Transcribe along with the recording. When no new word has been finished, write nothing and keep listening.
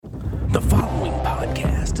The following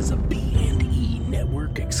podcast is a B&E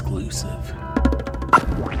Network exclusive.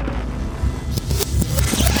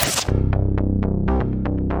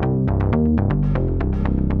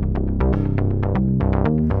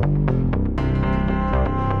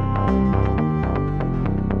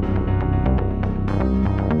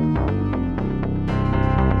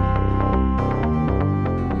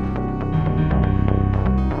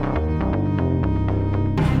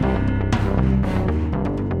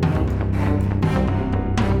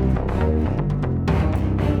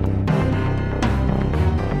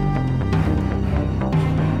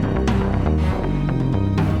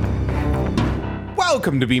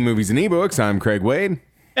 Welcome to B Movies and Ebooks. I'm Craig Wade.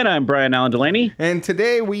 And I'm Brian Allen Delaney. And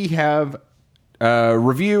today we have a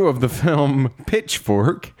review of the film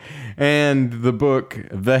Pitchfork and the book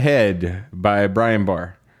The Head by Brian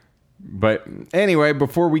Barr. But anyway,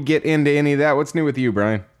 before we get into any of that, what's new with you,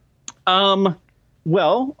 Brian?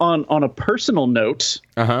 Well, on a personal note,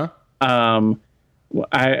 I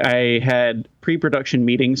had pre-production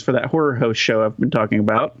meetings for that horror host show I've been talking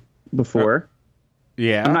about before.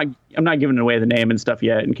 Yeah. I'm not giving away the name and stuff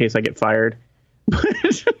yet in case I get fired.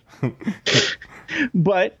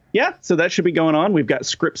 But yeah, so that should be going on. We've got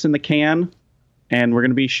scripts in the can and we're going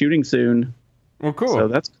to be shooting soon. Well, cool. So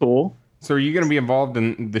that's cool. So are you going to be involved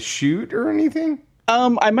in the shoot or anything?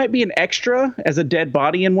 I might be an extra as a dead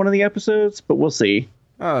body in one of the episodes, but we'll see.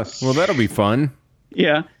 Well, that'll be fun.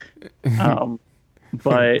 Yeah.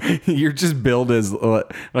 But you're just billed as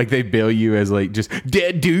like they bill you as like just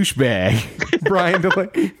dead douchebag, Brian.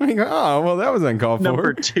 Like, oh well, that was uncalled for.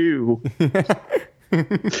 Number 2.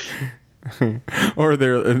 Or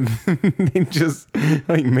they just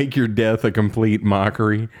like make your death a complete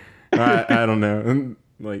mockery. I don't know.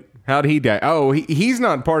 Like, how'd he die? Oh, he's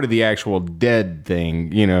not part of the actual dead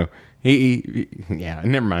thing, you know. Yeah,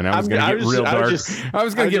 never mind. I was going to get real dark. I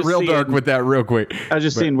was going to get real dark with that real quick. I was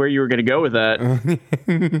just seeing where you were going to go with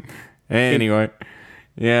that. Anyway.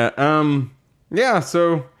 Yeah. Yeah.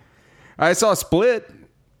 So I saw Split.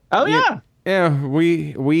 Oh, yeah. Yeah.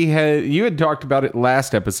 You had talked about it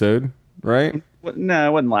last episode, right? No,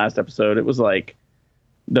 it wasn't last episode. It was like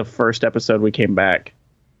the first episode we came back.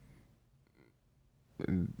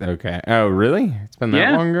 Okay. Oh, really? It's been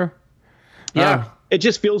that long ago? Yeah. It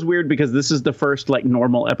just feels weird because this is the first like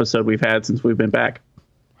normal episode we've had since we've been back.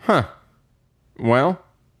 Huh. Well,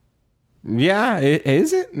 yeah,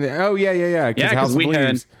 is it? Oh, yeah. Yeah, because we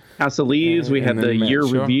had House of Leaves, we had the year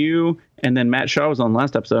review, and then Matt Shaw was on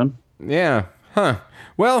last episode. Yeah. Huh.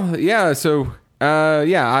 Well, yeah, so,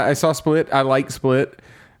 I saw Split. I like Split.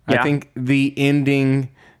 Yeah. I think the ending,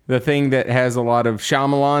 the thing that has a lot of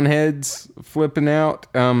Shyamalan heads flipping out.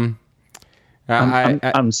 I'm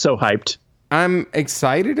so hyped. I'm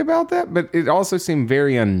excited about that, but it also seemed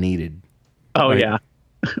very unneeded. Oh, like, yeah.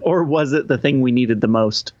 Or was it the thing we needed the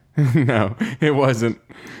most? No, it wasn't.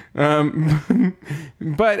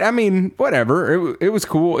 But, I mean, whatever. It was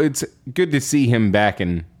cool. It's good to see him back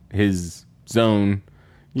in his zone,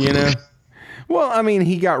 you know? Well, I mean,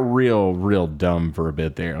 he got real dumb for a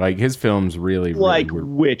bit there. Like, his films really like, were...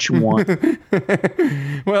 which one?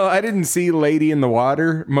 Well, I didn't see Lady in the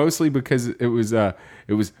Water, mostly because it was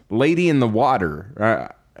Lady in the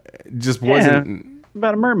Water. Just wasn't...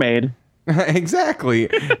 about a mermaid. Exactly.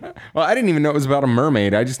 Well, I didn't even know it was about a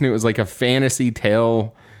mermaid. I just knew it was like a fantasy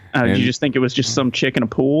tale. Did you just think it was just some chick in a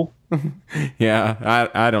pool? Yeah,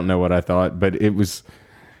 I don't know what I thought, but it was...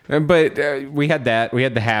 But we had that. We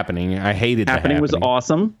had The Happening. I hated The Happening. Was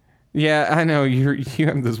awesome. Yeah, I know. You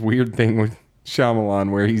have this weird thing with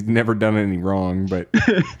Shyamalan where he's never done any wrong, but...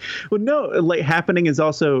 Well, no, like Happening is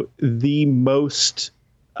also the most...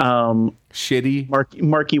 shitty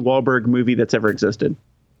Marky Wahlberg movie that's ever existed.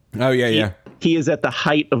 Oh, yeah. He is at the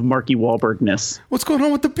height of Marky Wahlbergness. What's going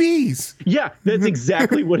on with the bees? Yeah, that's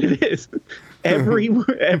exactly what it is.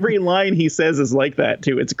 Every line he says is like that,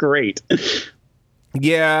 too. It's great.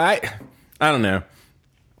 Yeah, I don't know.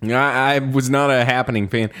 I was not a Happening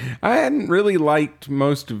fan. I hadn't really liked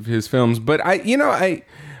most of his films, but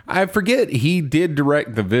I forget he did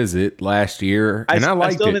direct The Visit last year, and I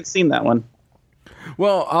liked it. I still haven't seen that one.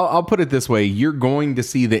 Well, I'll put it this way: you're going to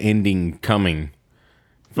see the ending coming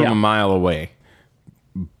from a mile away.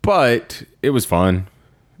 But it was fun,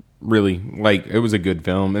 really. Like, it was a good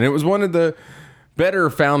film, and it was one of the better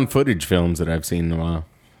found footage films that I've seen in a while.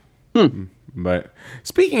 But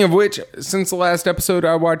speaking of which, since the last episode,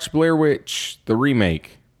 I watched Blair Witch, the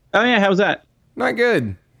remake. Oh, yeah. How was that? Not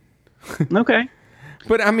good. Okay.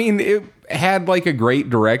 But, I mean, it had, like, a great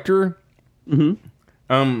director.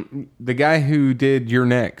 Mm-hmm. The guy who did You're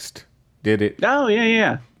Next did it. Oh,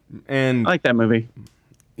 yeah. And I like that movie.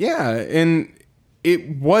 Yeah, and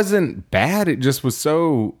it wasn't bad. It just was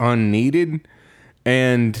so unneeded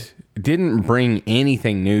and didn't bring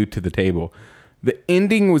anything new to the table. The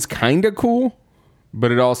ending was kind of cool,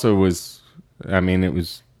 but it also was, I mean, it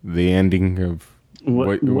was the ending of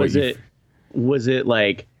what was it? Was it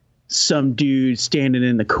like some dude standing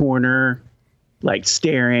in the corner, like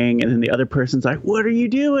staring, and then the other person's like, "What are you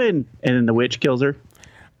doing?" And then the witch kills her?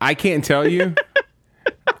 I can't tell you.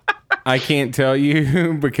 I can't tell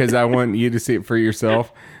you because I want you to see it for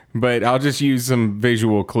yourself, but I'll just use some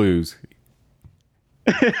visual clues.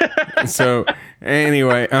 So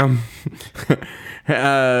anyway,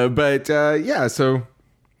 yeah, so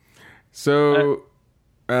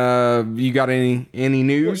you got any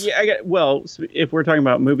news? Well, if we're talking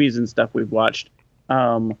about movies and stuff we've watched,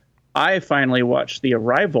 I finally watched The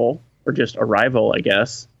Arrival, or just Arrival, I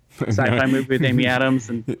guess. Sci-fi movie with Amy Adams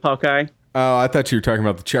and Hawkeye. Oh, I thought you were talking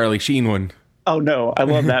about the Charlie Sheen one. Oh no, I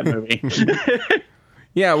love that movie.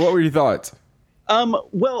 Yeah, what were your thoughts?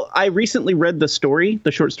 Well, I recently read the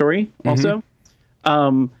short story also.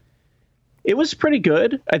 It was pretty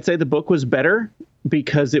good. I'd say the book was better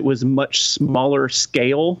because it was much smaller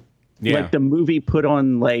scale. Yeah. Like the movie put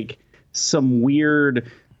on like some weird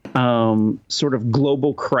sort of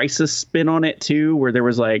global crisis spin on it too, where there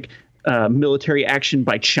was like military action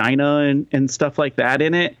by China and stuff like that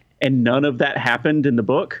in it. And none of that happened in the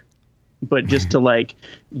book, but just to like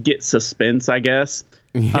get suspense, I guess.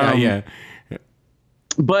 Yeah.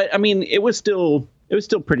 But I mean, it was still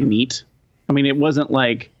pretty neat. I mean, it wasn't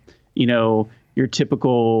like, your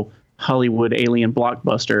typical Hollywood alien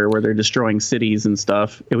blockbuster where they're destroying cities and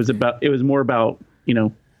stuff. It was more about,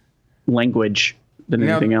 language than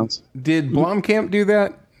anything else. Did Blomkamp do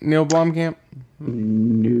that? Neil Blomkamp?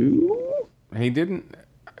 No. He didn't.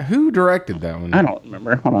 Who directed that one? I don't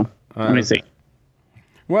remember. Hold on. Let me see.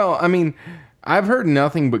 Well, I mean, I've heard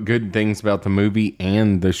nothing but good things about the movie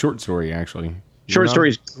and the short story, actually. Short story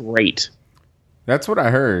is great. That's what I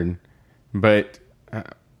heard. But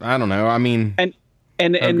I don't know. I mean... And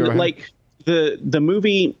like, the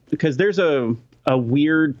movie, because there's a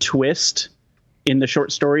weird twist in the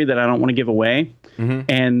short story that I don't want to give away. Mm-hmm.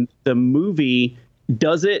 And the movie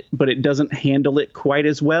does it, but it doesn't handle it quite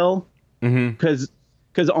as well. Because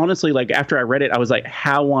honestly, like after I read it, I was like,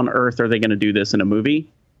 how on earth are they going to do this in a movie?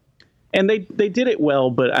 And they did it well,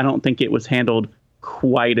 but I don't think it was handled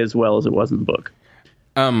quite as well as it was in the book.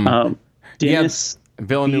 Dennis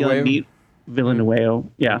Villeneuve. Villeneuve.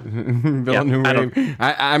 Yeah. Villeneuve.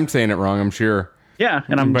 I'm saying it wrong, I'm sure. Yeah,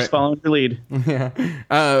 and I'm just following your lead. Yeah.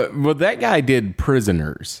 Well, that guy did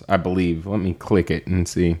Prisoners, I believe. Let me click it and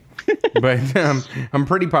see. But I'm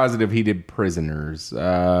pretty positive he did Prisoners.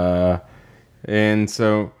 And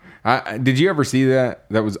so, did you ever see that?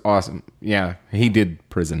 That was awesome. Yeah, he did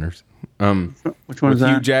Prisoners. Which one is that?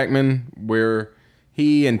 Hugh Jackman, where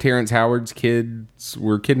he and Terrence Howard's kids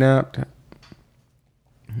were kidnapped.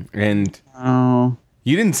 And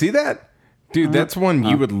you didn't see that? Dude, that's one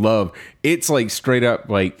you would love. It's like straight up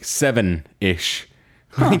like 7-ish.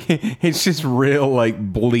 Like, it's just real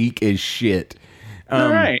like bleak as shit. All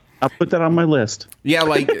right. I'll put that on my list. Yeah,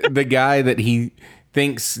 like the guy that he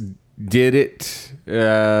thinks did it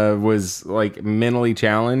was like mentally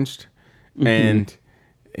challenged, and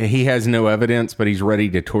he has no evidence, but he's ready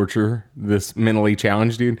to torture this mentally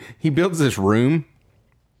challenged dude. He builds this room,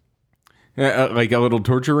 like a little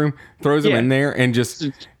torture room, throws him in there, and just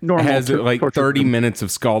has like 30 minutes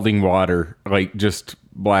of scalding water, like just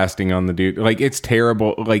blasting on the dude. Like, it's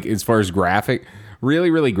terrible, like as far as graphic,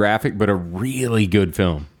 really, really graphic, but a really good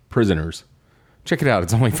film. Prisoners. Check it out.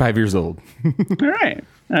 It's only 5 years old. All right.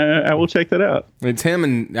 I will check that out. It's him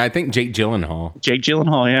and I think Jake Gyllenhaal. Jake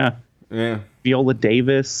Gyllenhaal, yeah. Yeah. Viola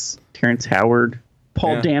Davis, Terrence Howard.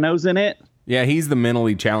 Paul Dano's in it. Yeah, he's the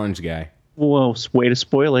mentally challenged guy. Well, way to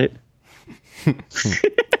spoil it.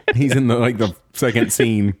 He's in the second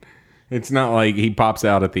scene. It's not like he pops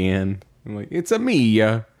out at the end. I'm like, it's a me,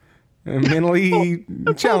 mentally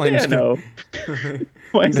challenged. No.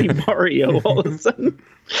 Why is he Mario all of a sudden?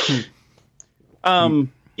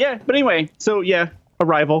 Yeah, but anyway, so yeah,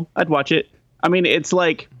 Arrival. I'd watch it. I mean, it's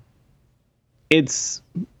like it's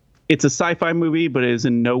a sci-fi movie, but it is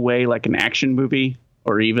in no way like an action movie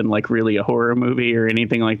or even like really a horror movie or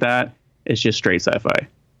anything like that. It's just straight sci-fi.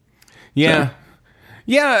 Yeah. So,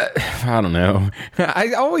 yeah, I don't know.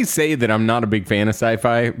 I always say that I'm not a big fan of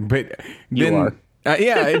sci-fi, but you are.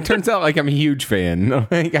 Yeah, it turns out like I'm a huge fan.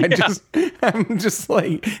 Like I'm just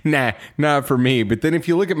like, not for me. But then if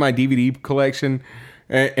you look at my DVD collection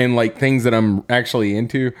and like things that I'm actually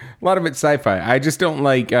into, a lot of it's sci-fi. I just don't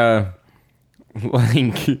like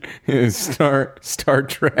Star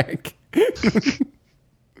Trek.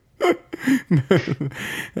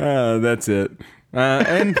 That's it.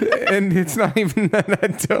 And it's not even that I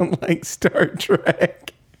don't like Star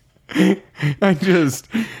Trek. I just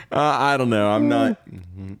I don't know. I'm not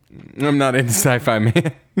into sci-fi,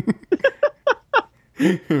 man.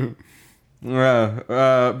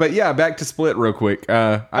 But yeah, back to Split real quick.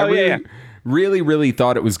 I really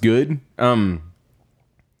thought it was good. And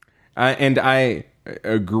I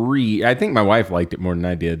agree. I think my wife liked it more than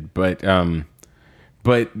I did, but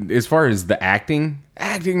as far as the acting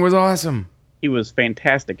was awesome. He was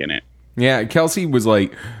fantastic in it. Yeah, Kelsey was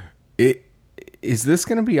like, is this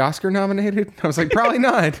going to be Oscar nominated? I was like, probably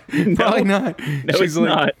not. Probably not. No, it's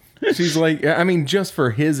not. She's like, I mean, just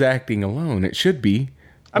for his acting alone, it should be.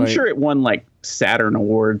 I'm sure it won like Saturn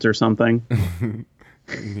Awards or something.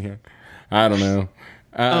 Yeah, I don't know.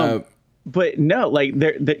 But no, like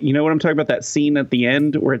you know what I'm talking about? That scene at the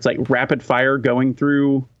end where it's like rapid fire going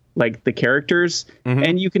through like the characters,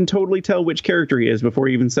 and you can totally tell which character he is before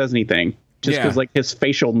he even says anything, just because like his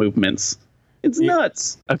facial movements. It's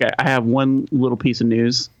nuts. Okay, I have one little piece of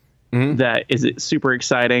news that is super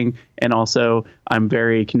exciting, and also I'm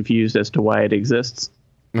very confused as to why it exists.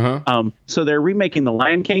 So they're remaking The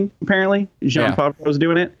Lion King, apparently. Jean Favreau's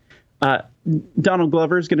doing it. Donald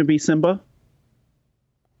Glover's going to be Simba.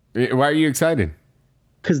 Why are you excited?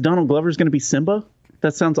 Because Donald Glover's going to be Simba?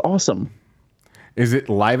 That sounds awesome. Is it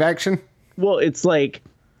live action? Well, it's like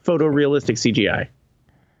photorealistic CGI.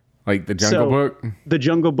 Like the Jungle Book? The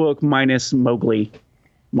Jungle Book minus Mowgli.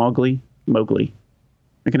 Mowgli?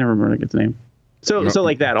 I can never remember its name. So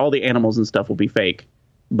like that, all the animals and stuff will be fake.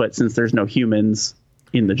 But since there's no humans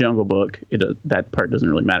in the Jungle Book, that part doesn't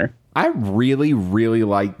really matter. I really, really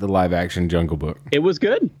liked the live action Jungle Book. It was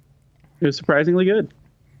good. It was surprisingly good.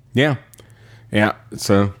 Yeah.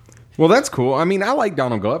 So, well, that's cool. I mean, I like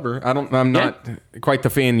Donald Glover. I'm not quite the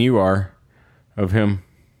fan you are of him.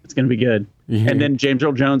 It's going to be good. Yeah. And then James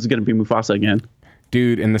Earl Jones is going to be Mufasa again.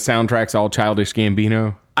 Dude, and the soundtrack's all Childish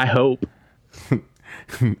Gambino. I hope.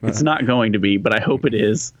 It's not going to be, but I hope it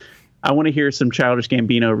is. I want to hear some Childish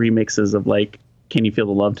Gambino remixes of like, Can You Feel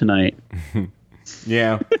the Love Tonight?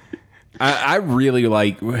 Yeah. I really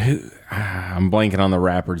like, I'm blanking on the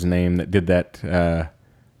rapper's name that did that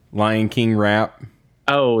Lion King rap.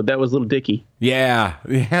 Oh, that was Little Dicky. Yeah,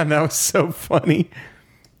 that was so funny.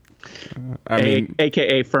 I mean,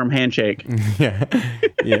 AKA Firm Handshake. Yeah.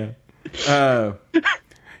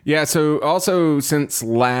 Yeah, so also since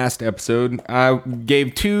last episode, I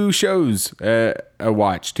gave two shows a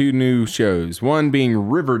watch, two new shows. One being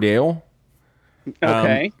Riverdale.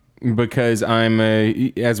 Okay. Because I'm,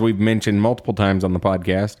 as we've mentioned multiple times on the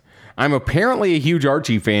podcast, I'm apparently a huge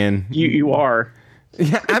Archie fan. You are.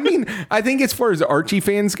 Yeah, I mean, I think as far as Archie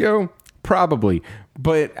fans go, probably.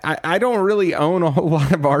 But I don't really own a whole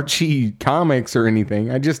lot of Archie comics or anything.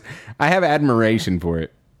 I have admiration for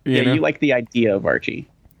it. You know? You like the idea of Archie.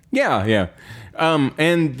 Yeah.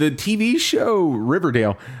 And the TV show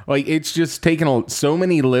Riverdale, like, it's just taken so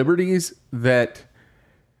many liberties that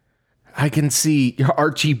I can see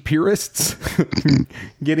Archie purists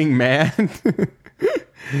getting mad.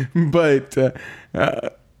 But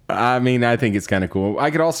I mean, I think it's kind of cool.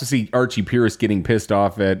 I could also see Archie purists getting pissed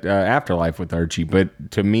off at Afterlife with Archie,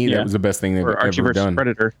 but to me, that was the best thing they've ever done.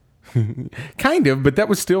 Predator. Kind of, but that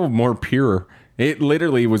was still more pure. It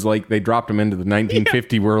literally was like they dropped him into the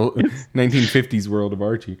 1950s world of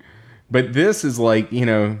Archie. But this is like, you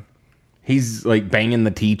know, he's like banging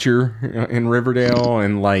the teacher in Riverdale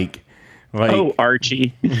and like oh,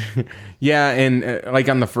 Archie. Yeah, and like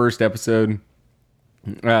on the first episode,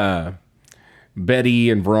 Betty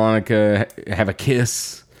and Veronica have a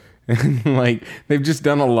kiss. And like they've just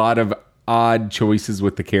done a lot of odd choices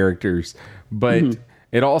with the characters, but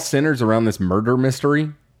it all centers around this murder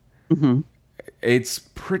mystery. It's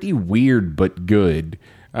pretty weird but good.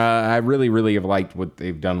 I really, really have liked what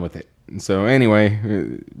they've done with it. So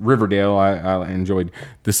anyway, Riverdale I enjoyed.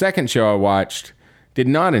 The second show I watched, did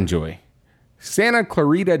not enjoy. Santa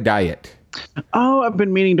Clarita Diet. Oh, I've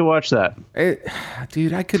been meaning to watch that.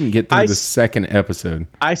 Dude, I couldn't get through the second episode.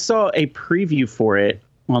 I saw a preview for it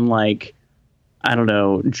on like, I don't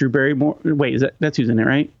know, Drew Barrymore. Wait, that's who's in it,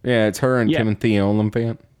 right? Yeah, it's her and Timothy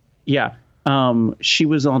Olyphant. Yeah. She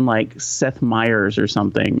was on like Seth Meyers or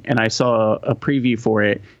something, and I saw a preview for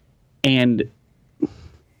it, and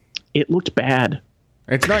it looked bad.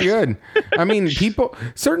 It's not good. I mean,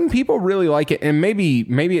 certain people really like it, and maybe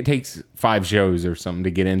it takes 5 shows or something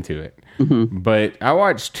to get into it. But I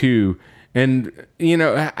watched 2, and you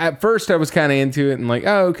know, at first I was kind of into it, and like,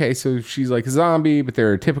 oh, okay, so she's like a zombie, but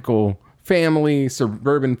they're a typical family,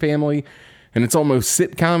 suburban family, and it's almost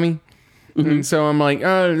sitcom-y. And so I'm like,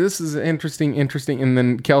 oh, this is interesting. And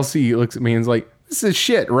then Kelsey looks at me and is like, this is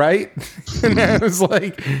shit, right? And I was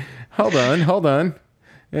like, hold on.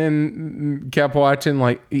 And kept watching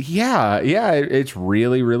like, yeah, it's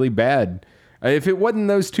really, really bad. If it wasn't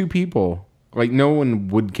those two people, like no one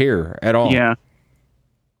would care at all. Yeah.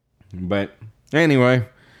 But anyway,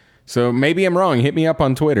 so maybe I'm wrong. Hit me up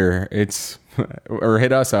on Twitter. Or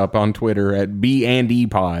hit us up on Twitter at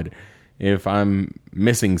B&E-Pod if I'm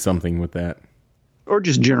missing something with that. Or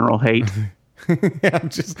just general hate. Yeah,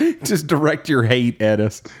 just direct your hate at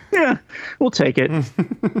us. Yeah, we'll take it.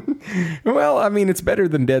 Well, I mean, it's better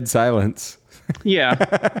than dead silence. Yeah,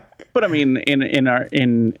 but I mean, in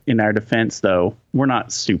our defense, though, we're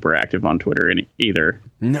not super active on Twitter either.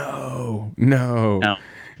 No.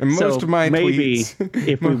 And most of my tweets,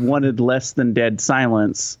 if we wanted less than dead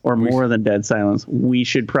silence or more than dead silence, we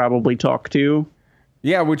should probably talk to.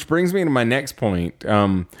 Yeah, which brings me to my next point.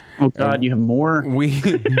 Oh God, you have more?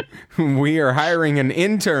 We are hiring an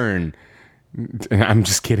intern. I'm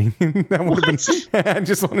just kidding. That would have been. I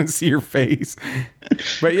just want to see your face.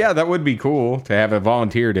 But yeah, that would be cool to have a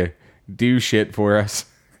volunteer to do shit for us.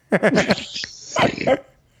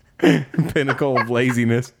 Pinnacle of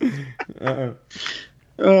laziness. Yeah.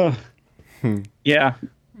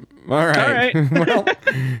 All right.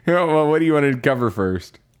 Well, what do you want to cover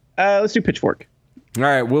first? Let's do Pitchfork. All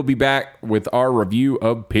right, we'll be back with our review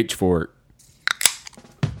of Pitchfork.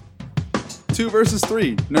 2 versus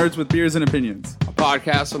 3, Nerds with Beers and Opinions. A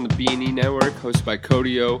podcast on the B&E Network hosted by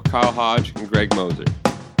Cody O, Kyle Hodge, and Greg Moser.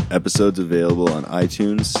 Episodes available on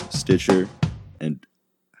iTunes, Stitcher, and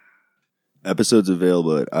episodes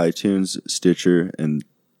available at iTunes, Stitcher, and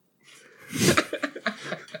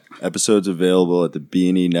episodes available at the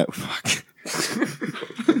B&E Network.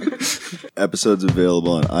 Episodes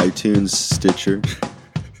available on iTunes, Stitcher,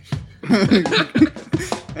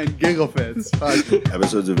 and Giggle Fits.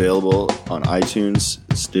 Episodes available on iTunes,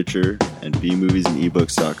 Stitcher, and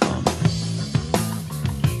bmoviesandebooks.com.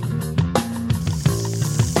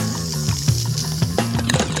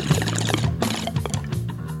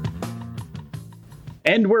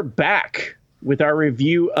 And we're back with our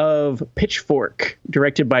review of Pitchfork,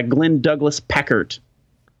 directed by Glenn Douglas Packard.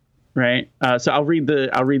 Right. So I'll read the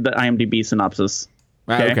IMDb synopsis.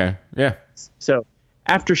 Okay. Yeah. So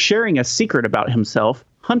after sharing a secret about himself,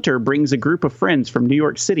 Hunter brings a group of friends from New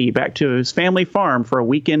York City back to his family farm for a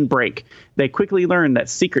weekend break. They quickly learn that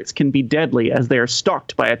secrets can be deadly as they are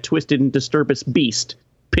stalked by a twisted and disturbous beast,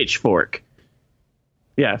 Pitchfork.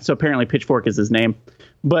 Yeah. So apparently Pitchfork is his name.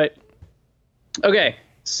 But okay.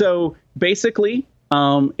 So basically,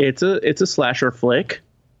 it's a slasher flick.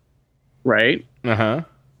 Right. Uh-huh.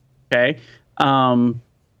 Okay.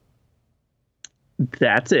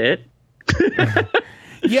 That's it.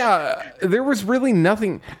 Yeah, there was really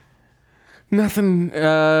nothing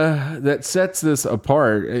that sets this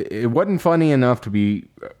apart. It wasn't funny enough to be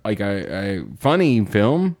like a funny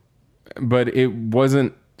film, but it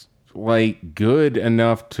wasn't like good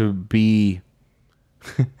enough to be.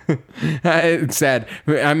 It's sad.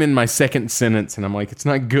 I'm in my second sentence and I'm like, it's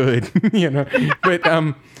not good, but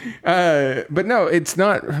no, it's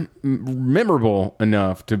not memorable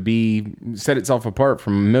enough to be set itself apart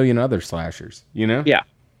from a million other slashers,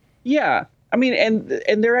 Yeah. I mean,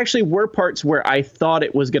 and there actually were parts where I thought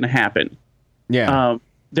it was going to happen. Yeah.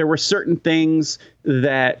 There were certain things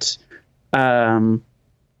that,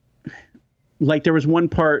 like there was one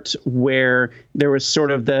part where there was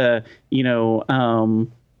sort of the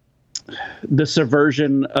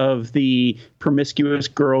subversion of the promiscuous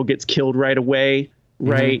girl gets killed right away,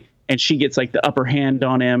 right? Mm-hmm. And she gets like the upper hand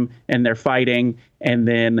on him and they're fighting and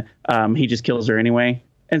then he just kills her anyway.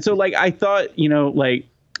 And so like I thought,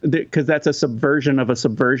 because that's a subversion of a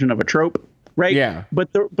trope, right? Yeah.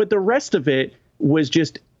 But the rest of it was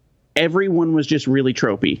just everyone was just really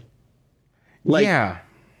tropey. Like, yeah.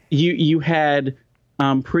 You had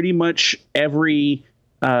pretty much every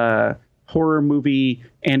horror movie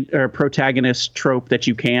or protagonist trope that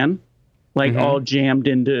you can, like all jammed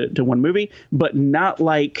into one movie, but not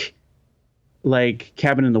like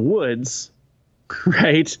Cabin in the Woods,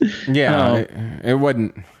 right? Yeah, it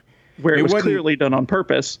wasn't. Where it was clearly done on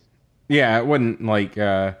purpose. Yeah, it wasn't like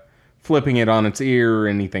flipping it on its ear or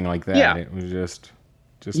anything like that. Yeah. It was just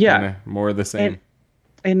kind of more of the same.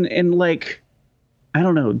 And like, I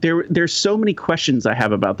don't know. There's so many questions I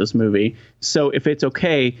have about this movie. So if it's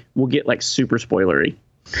okay, we'll get like super spoilery.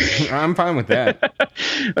 I'm fine with that.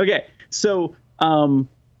 Okay. So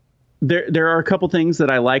there are a couple things that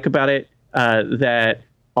I like about it that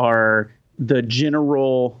are the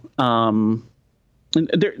general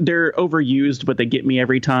they're overused, but they get me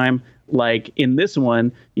every time. Like in this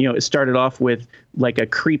one, it started off with like a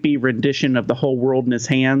creepy rendition of The Whole World in His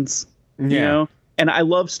Hands, and I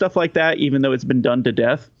love stuff like that, even though it's been done to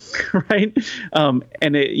death. Right.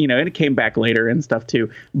 And it came back later and stuff too.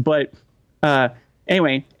 But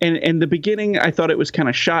anyway, and the beginning, I thought it was kind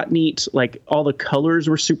of shot neat. Like all the colors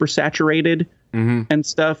were super saturated. And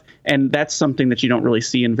stuff. And that's something that you don't really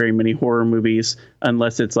see in very many horror movies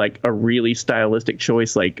unless it's like a really stylistic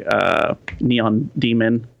choice, like Neon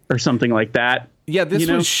Demon or something like that. Yeah, this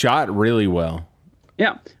was shot really well.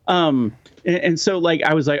 Yeah. And so like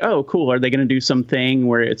I was like, oh, cool. Are they going to do something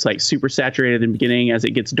where it's like super saturated in the beginning as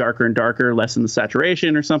it gets darker and darker, lessen the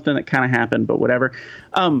saturation or something? That kind of happened, but whatever.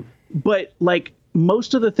 But like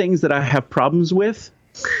most of the things that I have problems with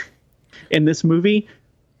in this movie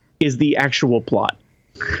is the actual plot.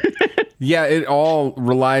 Yeah, it all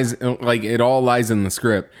lies in the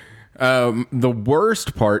script. The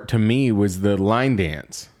worst part to me was the line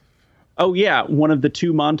dance. Oh yeah, one of the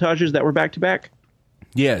two montages that were back to back.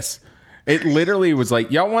 Yes, it literally was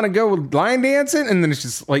like, y'all want to go line dancing, and then it's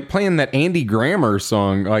just like playing that Andy Grammer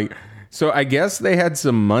song. Like, so I guess they had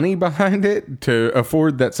some money behind it to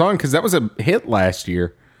afford that song because that was a hit last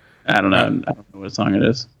year. I don't know. I don't know what song it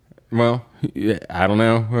is. Well, I don't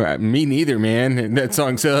know. Me neither, man. That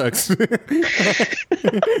song sucks. I'm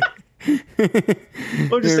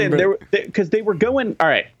just saying, because they were going. All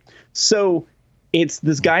right, so it's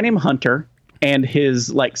this guy named Hunter and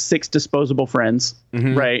his like 6 disposable friends,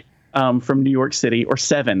 right? From New York City, or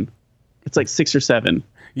 7. It's like 6 or 7.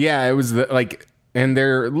 Yeah, it was and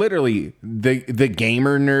they're literally the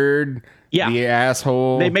gamer nerd. Yeah. The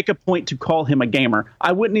asshole. They make a point to call him a gamer.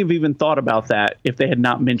 I wouldn't have even thought about that if they had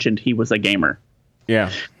not mentioned he was a gamer.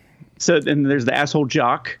 Yeah. So then there's the asshole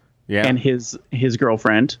jock and his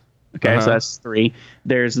girlfriend. Okay, so that's 3.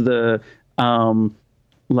 There's the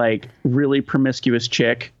like really promiscuous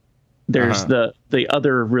chick. There's the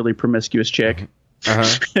other really promiscuous chick.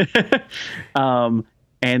 And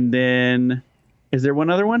then is there one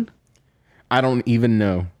other one? I don't even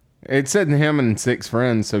know. It said him and 6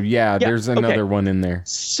 friends, so yeah, there's another one in there.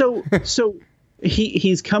 So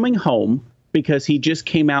he's coming home because he just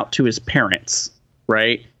came out to his parents,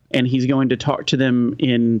 right? And he's going to talk to them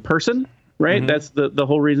in person, right? That's the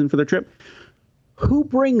whole reason for the trip. Who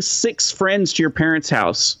brings 6 friends to your parents'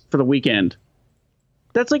 house for the weekend?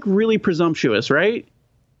 That's like really presumptuous, right?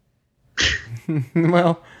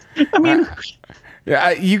 Well, I mean,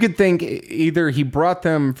 you could think either he brought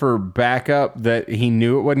them for backup, that he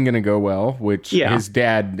knew it wasn't going to go well, which his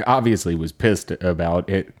dad obviously was pissed about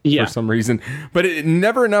it for some reason, but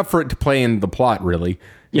never enough for it to play in the plot, really.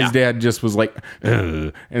 His dad just was like,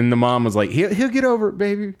 ugh. And the mom was like, he'll get over it,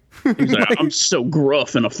 baby. He's like, I'm so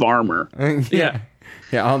gruff and a farmer. Yeah,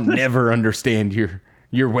 I'll never understand your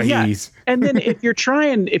ways. Yeah. And then if you're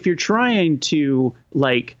trying to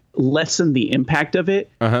like lessen the impact of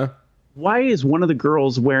it, why is one of the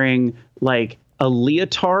girls wearing like a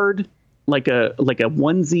leotard, like a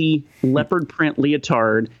onesie leopard print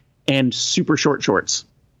leotard and super short shorts?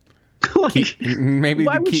 Like, maybe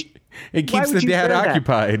it keeps the dad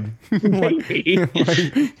occupied. Maybe.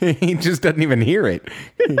 Like, he just doesn't even hear it.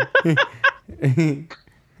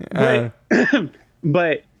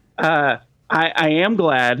 But I am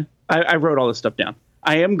glad. I wrote all this stuff down.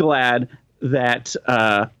 I am glad that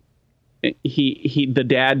the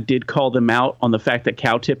dad did call them out on the fact that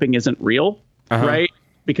cow tipping isn't real, right?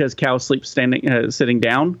 Because cows sleep sitting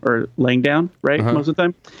down or laying down, right? Most of the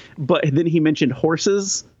time. But then he mentioned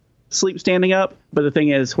horses sleep standing up. But the thing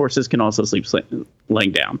is, horses can also sleep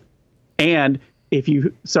laying down. And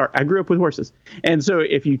I grew up with horses. And so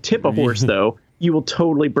if you tip a horse, though, you will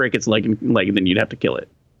totally break its leg and then you'd have to kill it.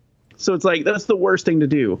 So it's like, that's the worst thing to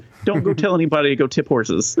do. Don't go tell anybody to go tip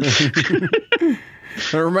horses. It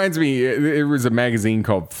reminds me, it was a magazine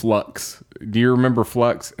called Flux. Do you remember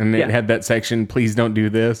Flux? And it had that section, please don't do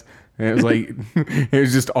this. And it was like, it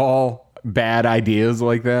was just all bad ideas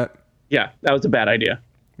like that. Yeah, that was a bad idea.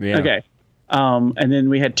 Yeah. Okay. And then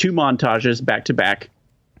we had 2 montages back to back.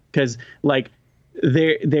 Because, like,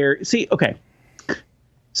 okay.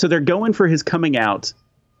 So they're going for his coming out.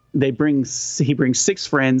 He brings 6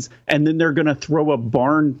 friends, and then they're going to throw a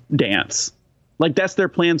barn dance. Like, that's their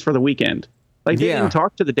plans for the weekend. Like, they didn't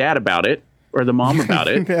talk to the dad about it or the mom about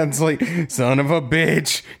it. Dad's like, son of a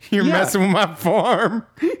bitch, you're messing with my farm.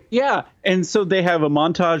 Yeah. And so they have a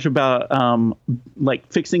montage about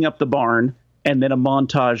like fixing up the barn, and then a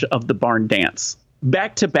montage of the barn dance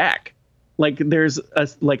back to back. Like there's a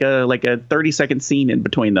 30-second scene in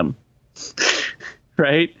between them.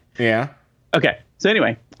 Right? Yeah. Okay. So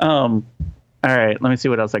anyway, all right, let me see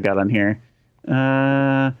what else I got on here.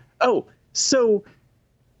 So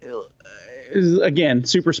again,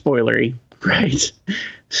 super spoilery, right?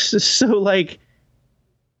 So like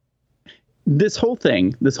this whole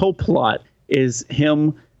plot is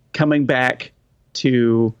him coming back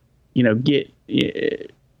to, get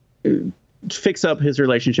fix up his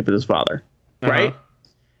relationship with his father, right?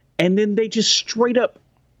 And then they just straight up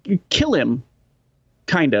kill him,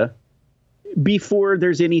 kinda, before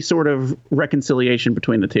there's any sort of reconciliation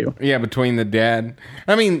between the two. Yeah, between the dad.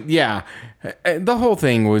 I mean, yeah, the whole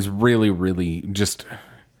thing was really, really just.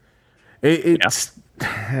 It's.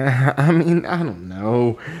 Yeah. I mean, I don't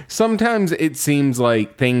know. Sometimes it seems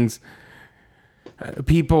like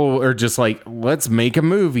people are just like, let's make a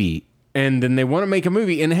movie. And then they want to make a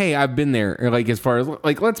movie. And hey, I've been there. Like, as far as,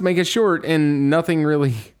 like, let's make a short and nothing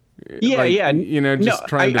really. Yeah. Just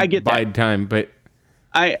trying to bide time. But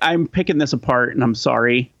I'm picking this apart, and I'm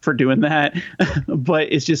sorry for doing that.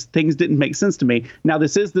 But it's just things didn't make sense to me. Now,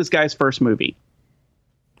 this is this guy's first movie.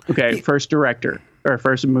 Okay, first director. Or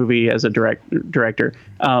first movie as a director.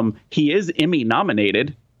 He is Emmy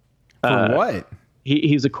nominated. For what?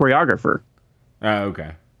 He's a choreographer. Oh,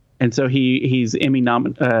 okay. And so he's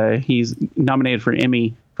he's nominated for an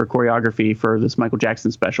Emmy for choreography for this Michael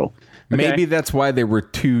Jackson special. Okay? Maybe that's why there were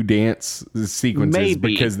 2 dance sequences,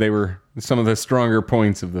 because they were some of the stronger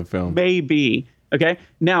points of the film. Maybe. Okay.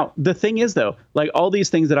 Now, the thing is, though, like all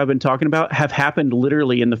these things that I've been talking about have happened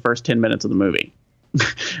literally in the first 10 minutes of the movie.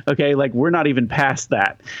 Okay, like we're not even past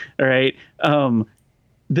that. All right.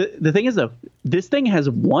 The thing is, though, this thing has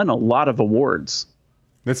won a lot of awards.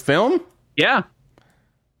 This film? Yeah.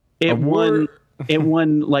 It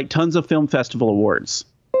won like tons of film festival awards.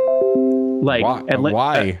 Like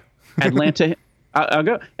why? Atlanta. I'll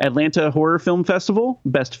go. Atlanta Horror Film Festival,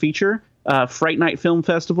 Best Feature. Fright Night Film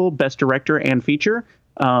Festival, Best Director and Feature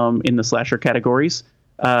in the slasher categories.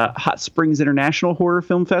 Hot Springs International Horror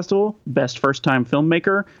Film Festival, Best First Time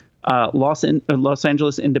Filmmaker. Los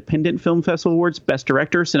Angeles Independent Film Festival Awards, Best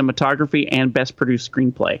Director, Cinematography, and Best Produced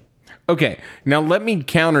Screenplay. Okay, now let me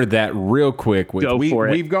counter that real quick.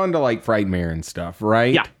 We've gone to like Frightmare and stuff,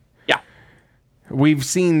 right? Yeah. We've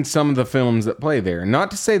seen some of the films that play there.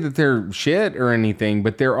 Not to say that they're shit or anything,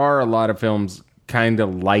 but there are a lot of films kind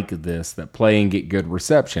of like this that play and get good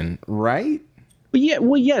reception, right?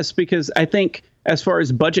 Well, yes, because I think as far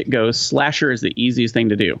as budget goes, slasher is the easiest thing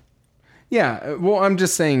to do. Yeah, well, I'm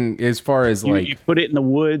just saying as far as you put it in the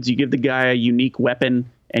woods, you give the guy a unique weapon,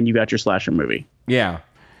 and you got your slasher movie. Yeah.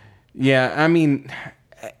 I mean,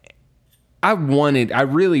 I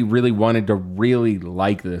really, really wanted to really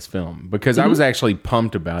like this film because I was actually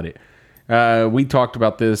pumped about it. We talked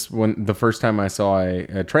about this when the first time I saw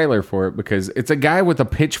a trailer for it, because it's a guy with a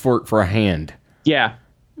pitchfork for a hand. Yeah.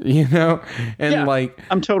 And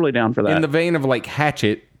I'm totally down for that. In the vein of like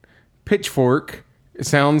Hatchet, Pitchfork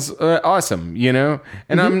sounds awesome,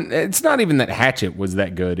 and it's not even that Hatchet was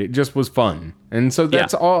that good. It just was fun. And so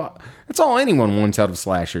that's all anyone wants out of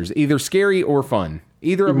slashers, either scary or fun.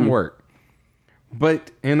 Either of them work.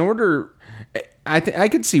 But in order, I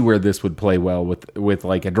could see where this would play well with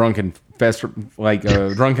like a drunken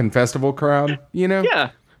festival crowd, Yeah.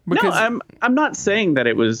 Because, no, I'm not saying that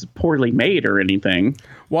it was poorly made or anything.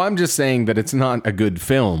 Well, I'm just saying that it's not a good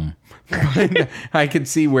film. But I could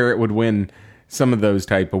see where it would win some of those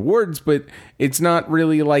type of awards, but it's not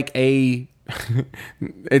really like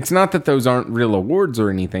it's not that those aren't real awards or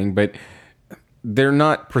anything, but they're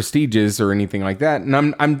not prestigious or anything like that.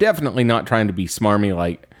 And I'm definitely not trying to be smarmy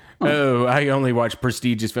like, oh, I only watch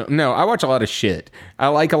prestigious films. No, I watch a lot of shit. I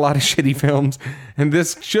like a lot of shitty films, and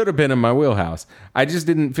this should have been in my wheelhouse. I just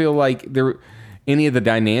didn't feel like any of the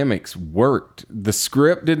dynamics worked. The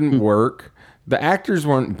script didn't work. The actors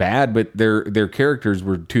weren't bad, but their characters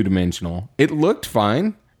were 2-dimensional. It looked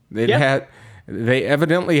fine. They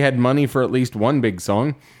evidently had money for at least one big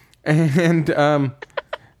song, and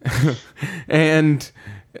and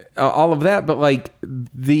all of that. But like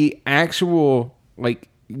the actual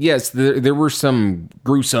yes, there were some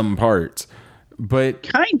gruesome parts, but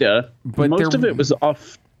most of it was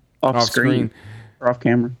off screen or off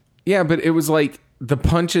camera. Yeah, but it was like the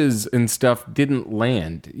punches and stuff didn't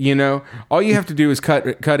land. All you have to do is cut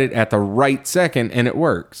it at the right second, and it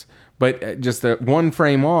works. But just that one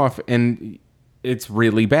frame off, and it's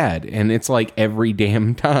really bad. And it's like every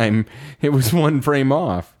damn time it was one frame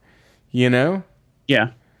off. Yeah.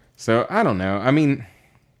 So I don't know. I mean,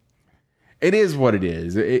 it is what it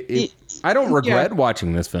is. I don't regret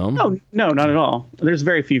watching this film. No, not at all. There's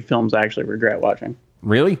very few films I actually regret watching.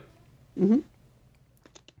 Really? Mm-hmm.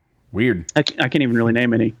 Weird. I can't even really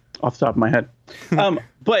name any off the top of my head.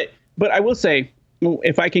 But I will say, Well,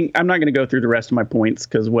 if I can, I'm not going to go through the rest of my points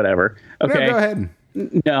because whatever. Okay, No, go ahead.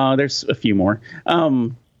 No, there's a few more.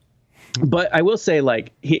 But I will say,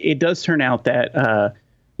 like, it does turn out that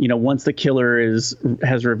once the killer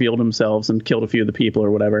has revealed themselves and killed a few of the people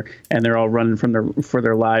or whatever, and they're all running for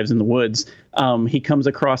their lives in the woods, he comes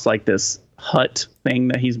across like this hut thing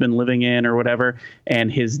that he's been living in or whatever,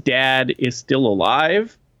 and his dad is still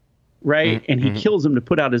alive, right? And he kills him to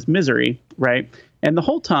put out his misery, right? And the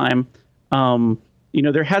whole time,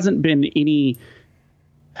 there hasn't been any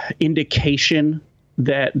indication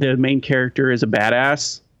that the main character is a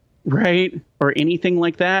badass, right? Or anything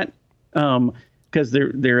like that. Because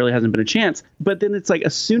there really hasn't been a chance. But then it's like,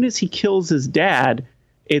 as soon as he kills his dad,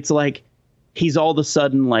 it's like he's all of a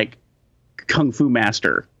sudden like kung fu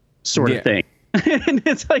master sort of thing. And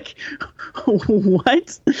it's like,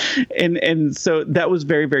 what? And so that was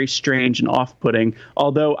very, very strange and off-putting.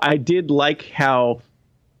 Although I did like how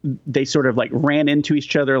they sort of like ran into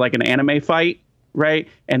each other like an anime fight, right?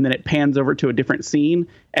 And then it pans over to a different scene.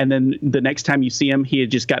 And then the next time you see him, he had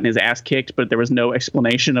just gotten his ass kicked, but there was no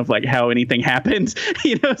explanation of like how anything happened,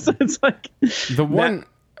 So it's like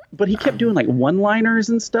but he kept doing like one-liners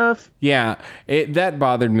and stuff. Yeah, that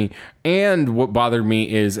bothered me. And what bothered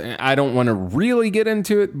me is, I don't want to really get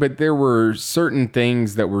into it, but there were certain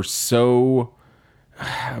things that were so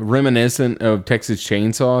reminiscent of Texas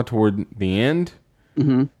Chainsaw toward the end.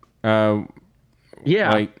 Mm-hmm.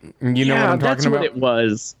 Yeah, like what I'm talking about. That's what it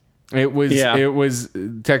was. It was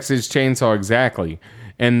Texas Chainsaw exactly,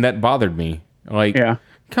 and that bothered me. Like,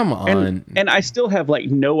 come on. And I still have like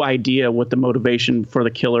no idea what the motivation for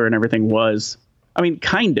the killer and everything was. I mean,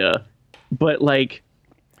 kinda, but like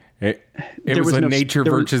it was a nature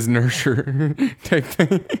versus nurture type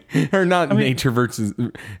thing, or not nature versus.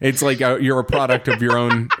 It's like you're a product of your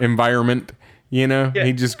own environment. He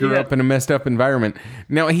just grew up in a messed up environment.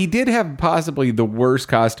 Now, he did have possibly the worst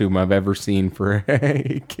costume I've ever seen for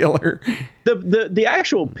a killer. The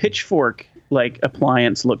actual pitchfork like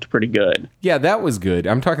appliance looked pretty good. Yeah, that was good.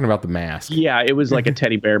 I'm talking about the mask. Yeah, it was like a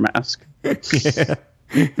teddy bear mask. Yeah.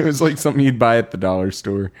 It was like something you'd buy at the dollar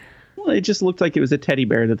store. Well, it just looked like it was a teddy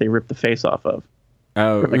bear that they ripped the face off of.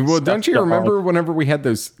 Oh, well, don't you remember whenever we had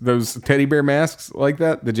those teddy bear masks like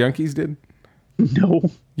that? The junkies did? No.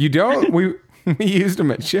 You don't? We used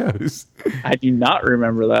them at shows. I do not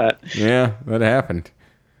remember that. Yeah, that happened.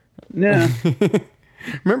 Yeah.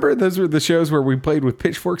 Remember those were the shows where we played with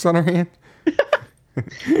pitchforks on our hand?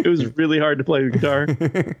 It was really hard to play the guitar.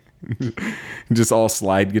 Just all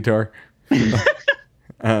slide guitar.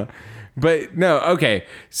 But no, okay.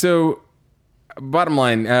 So bottom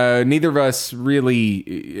line, neither of us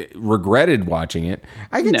really regretted watching it.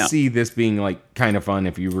 I can see this being like kind of fun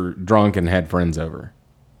if you were drunk and had friends over.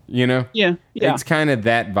 Yeah. It's kind of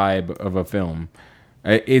that vibe of a film.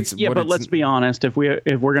 But let's be honest. If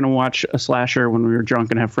we're gonna watch a slasher when we were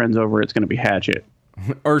drunk and have friends over, it's gonna be Hatchet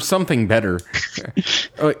or something better.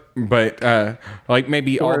 But like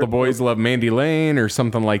maybe All the Boys Love Mandy Lane or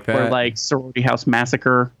something like that, or like Sorority House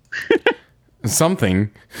Massacre.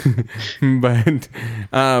 Something. But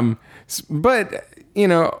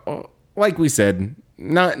like we said,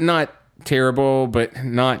 not terrible, but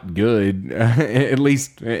not good. At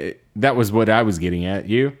least that was what I was getting at.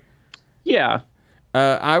 You? Yeah.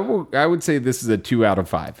 I would say this is a 2 out of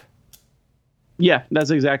 5. Yeah, that's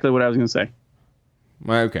exactly what I was going to say.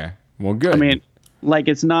 Okay. Well, good. I mean, like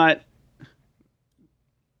it's not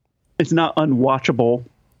unwatchable.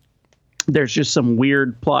 There's just some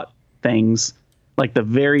weird plot things, like the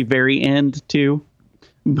very, very end too.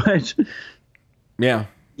 But yeah.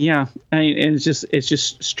 I mean, it's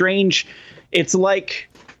just strange. It's like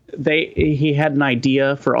he had an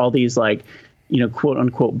idea for all these like, quote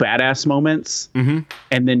unquote badass moments, and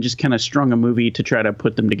then just kind of strung a movie to try to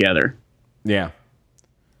put them together. Yeah.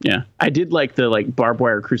 I did like the like barbed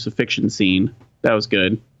wire crucifixion scene. That was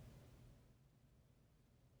good.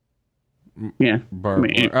 Yeah.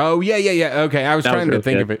 Oh yeah. Okay, I was trying to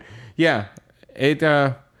think of it. Yeah, it.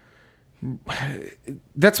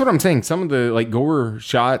 That's what I'm saying. Some of the like gore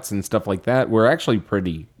shots and stuff like that were actually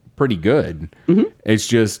pretty good. Mm-hmm. It's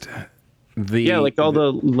just like all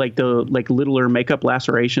the littler makeup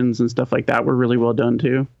lacerations and stuff like that were really well done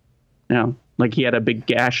too. Yeah, like he had a big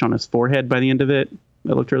gash on his forehead by the end of it.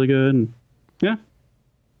 That looked really good. And yeah.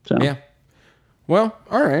 So yeah. Well,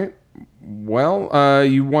 all right. Well,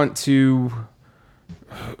 you want to?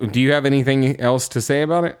 Do you have anything else to say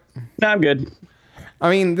about it? No, I'm good. I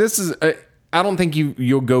mean, this is. I don't think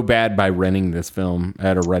you'll go bad by renting this film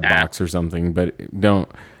at a Redbox or something, but don't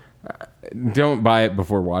buy it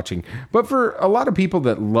before watching. But for a lot of people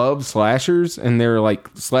that love slashers and they're like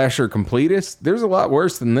slasher completists, there's a lot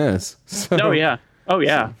worse than this. So, oh yeah. Oh,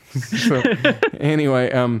 yeah. So anyway,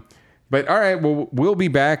 but all right, well, we'll be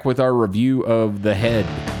back with our review of The Head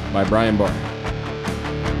by Brian Barr.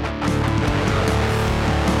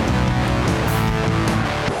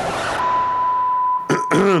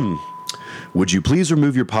 Would you please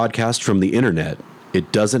remove your podcast from the internet?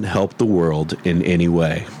 It doesn't help the world in any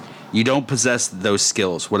way. You don't possess those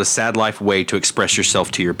skills. What a sad life way to express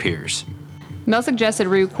yourself to your peers. Mel suggested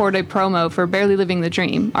we record a promo for Barely Living the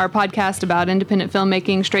Dream, our podcast about independent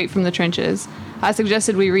filmmaking straight from the trenches. I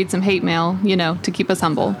suggested we read some hate mail, to keep us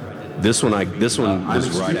humble. This one was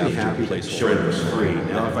right after Place Show was free.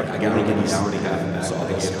 Now if I got to get these hour and a half and saw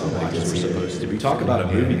these scumbags we're supposed to be. Talk about a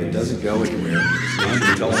movie that doesn't go anywhere.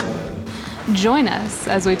 Join us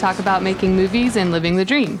as we talk about making movies and living the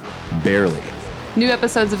dream. Barely. New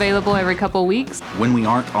episodes available every couple weeks. When we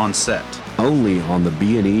aren't on set. Only on the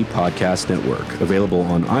B&E Podcast Network. Available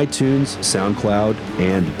on iTunes, SoundCloud,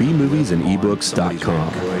 and bmoviesandebooks.com.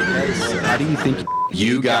 How do you think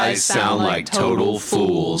You guys sound like total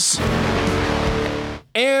fools.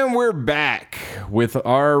 And we're back with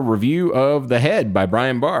our review of The Head by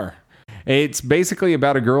Brian Barr. It's basically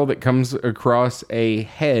about a girl that comes across a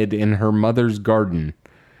head in her mother's garden.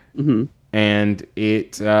 Mm-hmm. And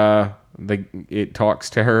it talks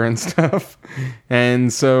to her and stuff.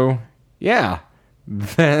 And so, yeah,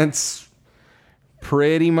 that's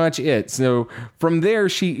pretty much it. So from there,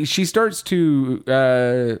 she starts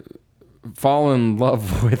to fall in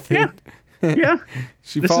love with it. Yeah.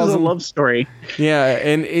 This is a love story. Yeah,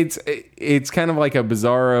 and it's kind of like a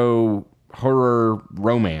bizarro horror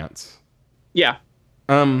romance. Yeah.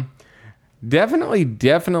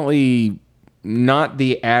 Definitely not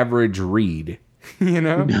the average read,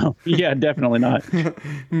 No. Yeah, definitely not.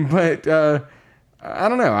 But I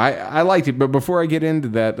don't know. I liked it, but before I get into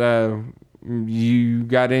that, you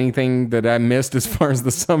got anything that I missed as far as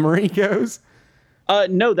the summary goes?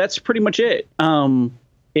 No, that's pretty much it.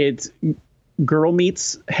 It's girl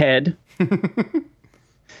meets head,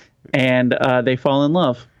 and they fall in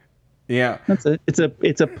love. Yeah, that's it.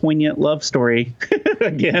 It's a poignant love story.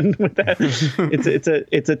 Again, with that,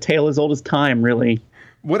 it's a tale as old as time, really.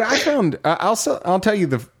 What I found, I'll tell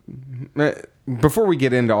you before we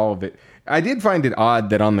get into all of it. I did find it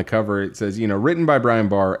odd that on the cover it says, written by Brian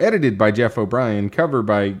Barr, edited by Jeff O'Brien, cover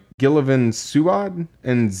by Gillivan Suad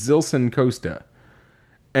and Zilson Costa.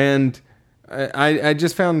 And I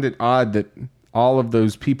just found it odd that all of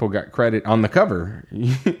those people got credit on the cover,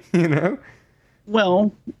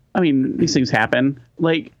 Well, I mean, these things happen.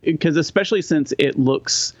 Because especially since it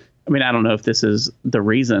looks, I don't know if this is the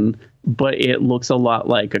reason, but it looks a lot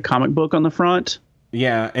like a comic book on the front.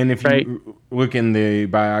 Yeah, and if you look in the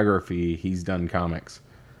biography, he's done comics.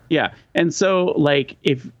 Yeah, and so,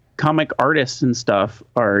 if comic artists and stuff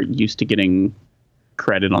are used to getting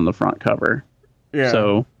credit on the front cover. Yeah.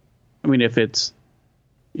 So, if it's...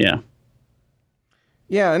 Yeah.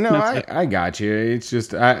 Yeah, no, I got you. It's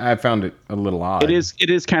just I found it a little odd. It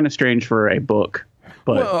is kind of strange for a book,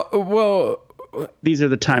 but well, these are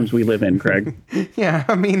the times we live in, Craig. Yeah,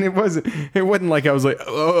 it wasn't like I was like,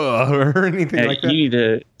 ugh, or anything like that. You need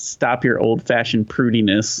to stop your old-fashioned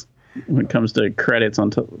prudiness when it comes to credits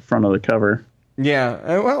on front of the cover.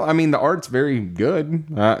 Yeah, well, the art's very good.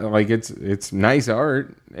 It's nice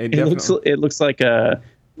art. It looks like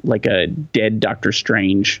a dead Doctor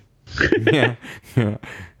Strange. yeah,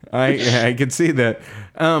 I could see that.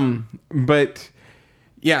 But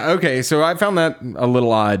yeah, okay. So I found that a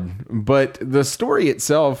little odd, but the story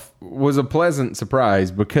itself was a pleasant surprise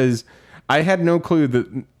because I had no clue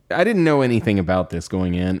that I didn't know anything about this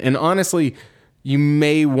going in. And honestly, you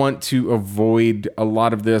may want to avoid a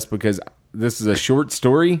lot of this because this is a short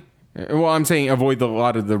story. Well, I'm saying avoid a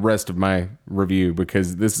lot of the rest of my review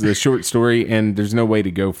because this is a short story and there's no way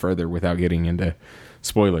to go further without getting into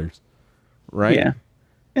spoilers, right?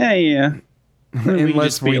 Yeah.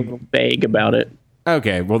 Unless we be a little vague about it.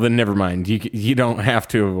 Okay, well then never mind. You don't have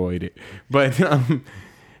to avoid it, but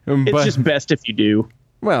it's just best if you do.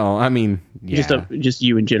 Well, yeah. Just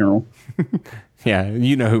you in general. Yeah,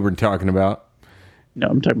 you know who we're talking about. No,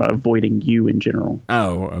 I'm talking about avoiding you in general.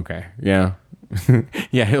 Oh, okay, yeah.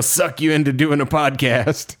 Yeah, he'll suck you into doing a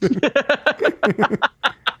podcast.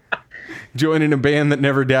 Joining a band that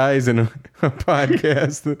never dies in a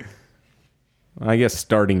podcast. I guess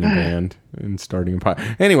starting a band and starting a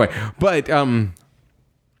podcast. Anyway, but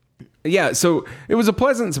yeah, so it was a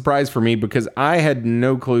pleasant surprise for me because I had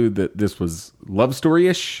no clue that this was love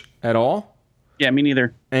story-ish at all. Yeah, me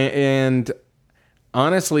neither. And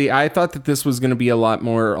honestly, I thought that this was going to be a lot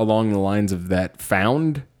more along the lines of that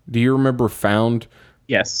Found. Do you remember Found?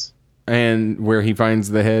 Yes. And where he finds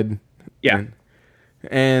the head? Yeah.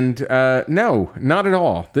 And no, not at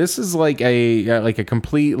all. This is like a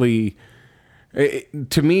completely.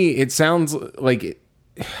 To me, it sounds like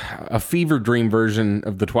a fever dream version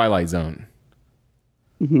of the Twilight Zone.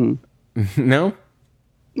 Mm-hmm. No?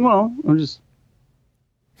 Well, I'm just,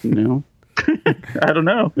 I don't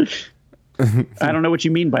know. I don't know what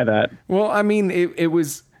you mean by that. Well, I mean, it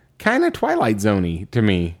was kind of Twilight Zone-y to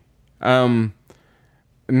me.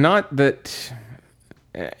 Not that,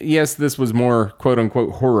 yes, this was more quote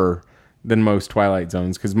unquote horror than most Twilight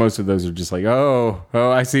Zones, because most of those are just like, oh,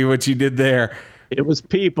 I see what you did there. It was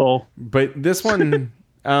people. But this one,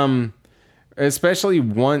 especially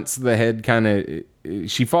once the head kind of,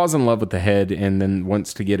 she falls in love with the head and then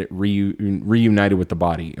wants to get it reunited with the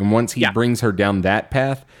body. And once he brings her down that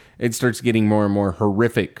path, it starts getting more and more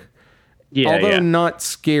horrific. Yeah, although not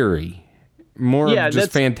scary, more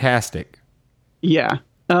just fantastic. Yeah.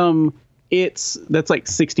 That's like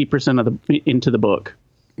 60% into the book.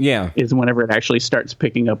 Yeah. Is whenever it actually starts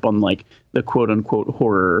picking up on like the quote unquote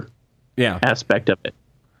horror aspect of it.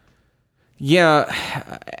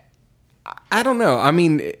 Yeah. I don't know. I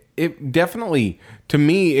mean, it definitely, to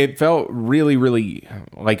me, it felt really, really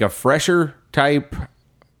like a fresher type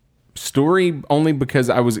story, only because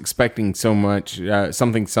I was expecting so much,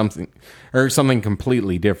 something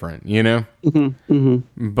completely different, you know? Mm-hmm.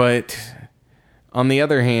 Mm-hmm. But on the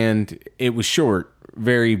other hand, it was short,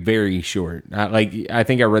 very, very short. I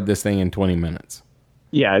think I read this thing in 20 minutes.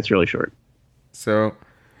 Yeah, it's really short. So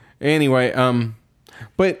anyway,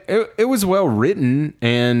 but it was well written,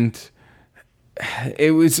 and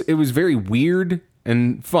it was very weird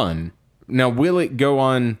and fun. Now, will it go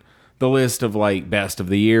on the list of like best of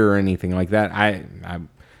the year or anything like that? I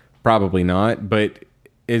probably not. But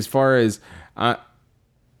as far as I've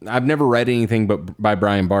never read anything but by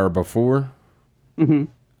Brian Barr before. Mm-hmm.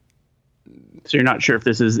 So you're not sure if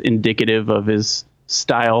this is indicative of his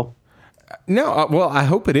style? No. Well, I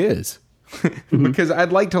hope it is. Mm-hmm. Because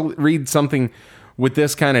I'd like to read something with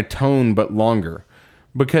this kind of tone but longer.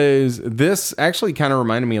 Because this actually kind of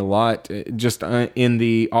reminded me a lot, just in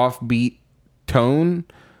the offbeat tone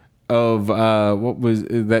of what was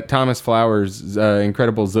that Thomas Flowers'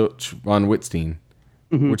 Incredible Zilch von Wittstein,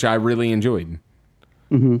 which I really enjoyed.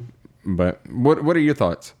 Mm-hmm. But what are your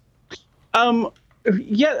thoughts?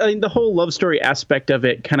 Yeah, I mean, the whole love story aspect of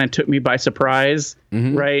it kind of took me by surprise,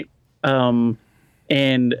 right? And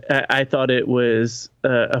I thought it was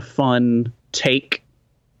a fun take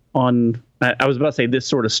on. I was about to say this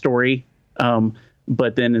sort of story,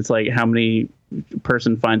 but then it's like, how many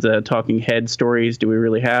person finds a talking head stories do we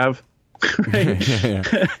really have?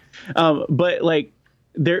 Right? But like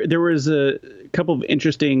there was a couple of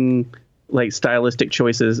interesting like stylistic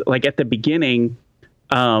choices. Like at the beginning,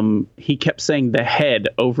 he kept saying the head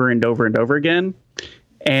over and over and over again.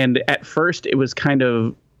 And at first it was kind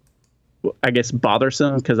of, I guess,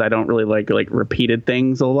 bothersome because I don't really like repeated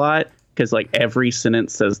things a lot. Because like every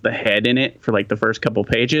sentence says the head in it for like the first couple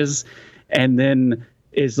pages, and then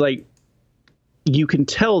is like you can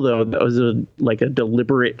tell though that was a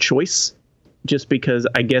deliberate choice, just because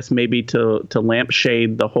I guess maybe to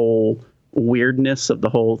lampshade the whole weirdness of the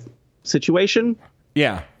whole situation.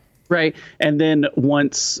 Yeah. Right. And then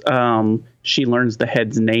once she learns the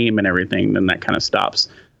head's name and everything, then that kind of stops.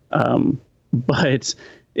 But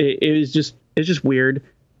it's just weird.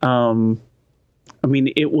 I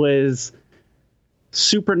mean, it was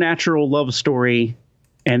supernatural love story.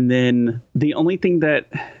 And then the only thing that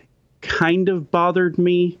kind of bothered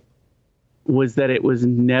me was that it was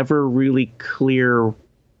never really clear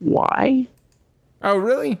why. Oh,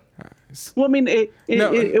 really? Well, I mean,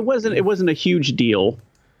 it wasn't a huge deal.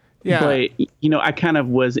 Yeah. But, I kind of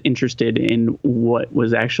was interested in what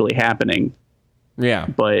was actually happening. Yeah.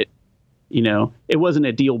 But, it wasn't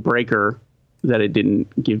a deal breaker that it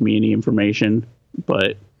didn't give me any information.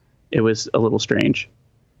 But it was a little strange.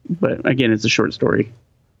 But again, it's a short story.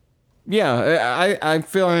 Yeah, I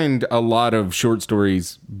find a lot of short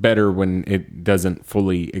stories better when it doesn't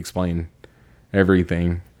fully explain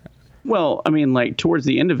everything. Well, I mean, like towards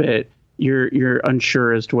the end of it, you're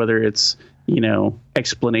unsure as to whether it's,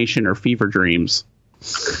 explanation or fever dreams.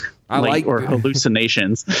 Or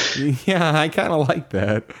hallucinations. Yeah, I kind of like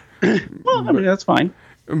that. Well, I mean, that's fine.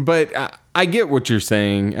 But I get what you're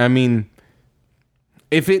saying. I mean,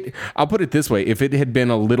 I'll put it this way: if it had been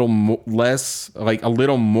a little less, like a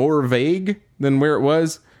little more vague than where it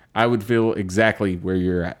was, I would feel exactly where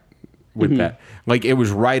you're at with that. Like it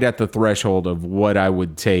was right at the threshold of what I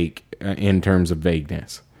would take in terms of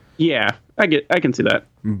vagueness. Yeah, I can see that.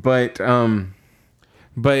 But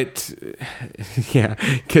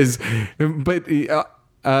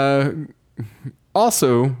yeah,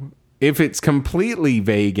 also if it's completely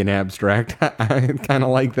vague and abstract, I kind of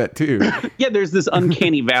like that too. Yeah, there's this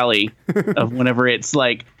uncanny valley of whenever it's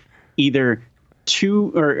like either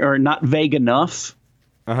too or not vague enough,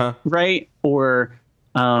 right? Or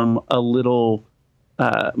a little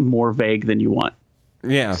more vague than you want.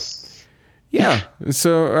 Yeah. Yeah.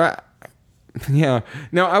 So, yeah.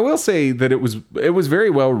 Now, I will say that it was very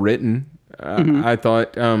well written. I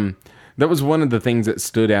thought that was one of the things that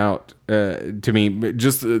stood out to me.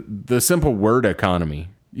 Just the simple word economy,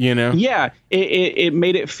 you know? Yeah. It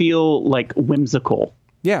made it feel like whimsical.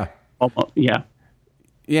 Yeah. Yeah.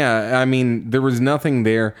 Yeah. I mean, there was nothing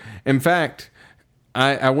there. In fact,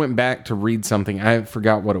 I went back to read something. I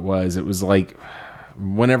forgot what it was. It was like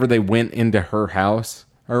whenever they went into her house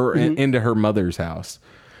or into her mother's house,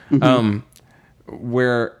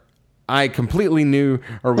 where I completely knew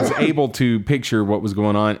or was able to picture what was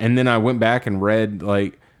going on. And then I went back and read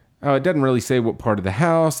like, oh, it doesn't really say what part of the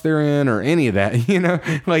house they're in or any of that, you know,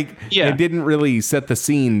 like it didn't really set the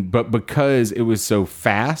scene, but because it was so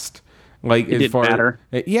fast, like it didn't matter.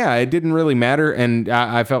 Yeah, it didn't really matter. And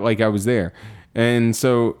I felt like I was there. And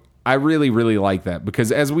so I really, really like that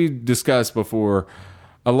because as we discussed before,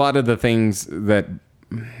 a lot of the things that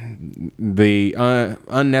the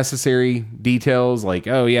unnecessary details like,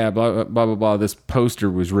 oh yeah, blah, blah, blah, blah, this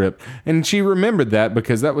poster was ripped. And she remembered that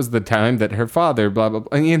because that was the time that her father, blah, blah,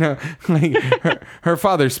 blah, you know, like her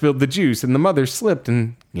father spilled the juice and the mother slipped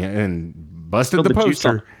and busted the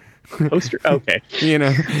poster. Poster. Okay. You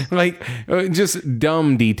know, like just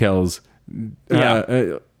dumb details.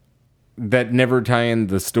 That never tie in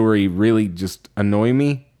the story really just annoy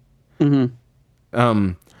me.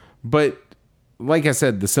 But like I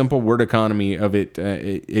said, the simple word economy of it,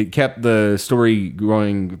 it kept the story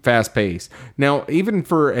going fast paced. Now, even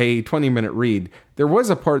for a 20-minute read, there was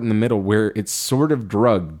a part in the middle where it's sort of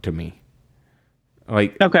drugged to me.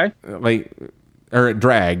 Like, or it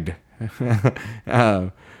dragged.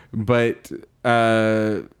 But,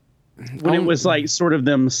 when it was like sort of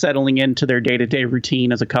them settling into their day-to-day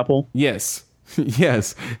routine as a couple. Yes.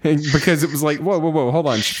 Yes. Because it was like, whoa, hold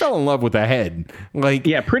on. She fell in love with a head. Like,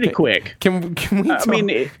 yeah, pretty quick. Can we talk? I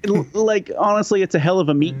mean, like, honestly, it's a hell of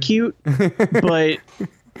a meet cute, but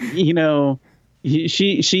you know,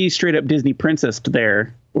 she straight up Disney princessed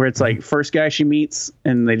there where it's like first guy she meets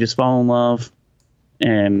and they just fall in love.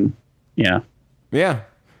 And yeah.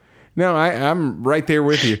 No, I'm right there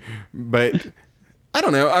with you, but I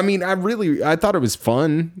don't know. I mean, I thought it was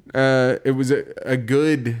fun. It was a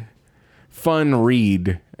good, fun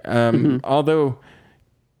read. Although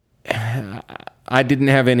I didn't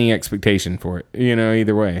have any expectation for it, you know,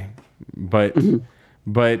 either way. But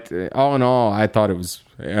all in all, I thought it was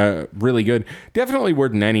really good. Definitely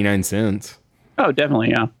worth 99 cents. Oh,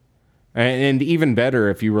 definitely, yeah. And even better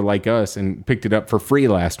if you were like us and picked it up for free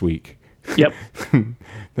last week. Yep.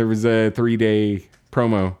 There was a 3-day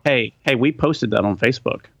promo. Hey, we posted that on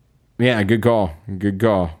Facebook. Yeah, good call.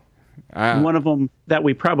 One of them that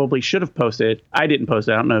we probably should have posted. I didn't post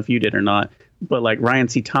it. I don't know if you did or not. But like Ryan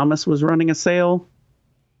C. Thomas was running a sale.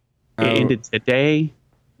 It ended today.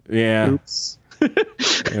 Yeah. Oops.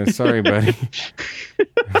 Yeah, sorry, buddy.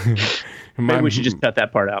 Maybe we should just cut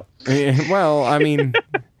that part out. Well, I mean,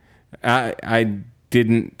 I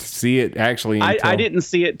didn't see it actually until... I didn't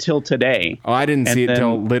see it till today. Oh, I didn't see it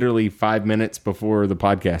till literally 5 minutes before the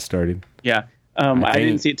podcast started. Yeah. I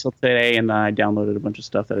didn't see it till today, and I downloaded a bunch of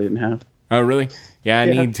stuff that I didn't have. Oh, really? Yeah, I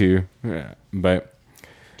need to. Yeah, but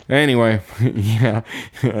anyway, yeah.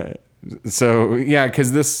 So, yeah,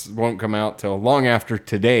 because this won't come out till long after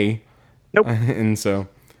today. Nope. And so...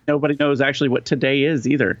 Nobody knows actually what today is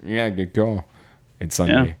either. Yeah, good call. It's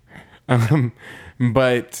Sunday. Yeah.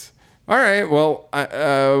 But... All right. Well,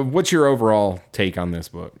 what's your overall take on this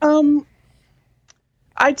book?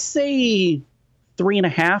 I'd say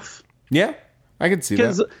 3.5. Yeah, I could see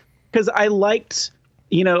that. Because I liked,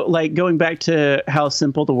 you know, like going back to how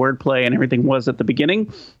simple the wordplay and everything was at the beginning.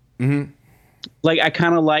 Mm-hmm. Like I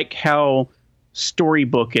kind of like how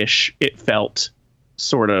storybookish it felt,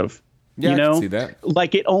 sort of. Yeah, you know? I can see that.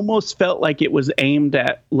 Like it almost felt like it was aimed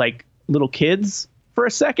at like little kids for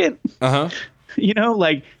a second. You know,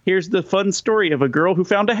 like, here's the fun story of a girl who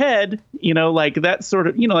found a head, you know, like that sort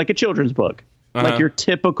of, you know, like a children's book, like your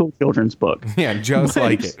typical children's book. Yeah, just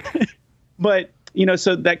like it. But, you know,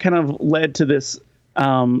 so that kind of led to this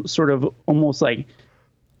sort of almost like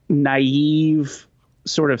naive,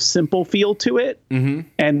 sort of simple feel to it. Mm-hmm.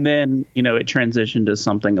 And then, you know, it transitioned to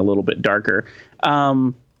something a little bit darker.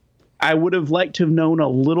 I would have liked to have known a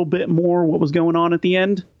little bit more what was going on at the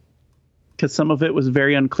end, because some of it was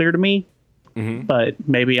very unclear to me. but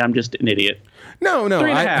maybe I'm just an idiot. No,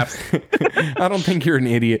 3.5. I don't think you're an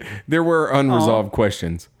idiot. There were unresolved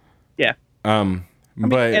questions. Yeah.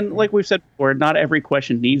 But and like we've said before, not every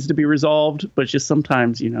question needs to be resolved, but just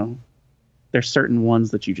sometimes, there's certain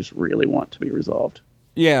ones that you just really want to be resolved.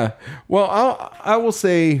 Yeah. Well, I will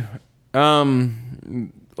say,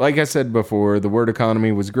 like I said before, the word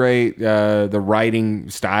economy was great. The writing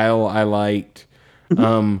style I liked.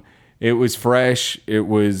 It was fresh. It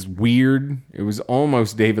was weird. It was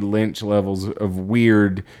almost David Lynch levels of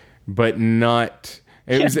weird, but not.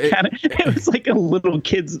 It was like a little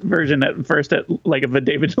kid's version at first, of a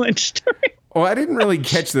David Lynch story. Well, I didn't really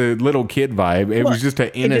catch the little kid vibe. It was just an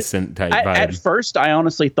innocent type vibe. At first, I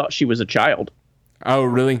honestly thought she was a child. Oh,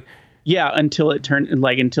 really? Yeah, until it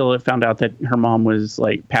found out that her mom was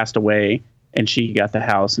passed away, and she got the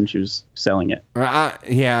house and she was selling it.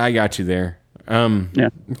 I got you there.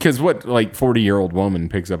 Because what 40-year-old woman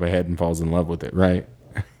picks up a head and falls in love with it, right?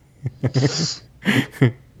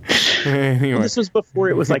 Anyway. Well, this was before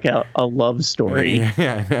it was like a love story.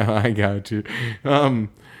 Yeah, no, I got you.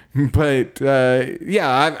 But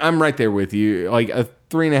I'm right there with you. Like a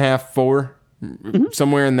 3.5, 4,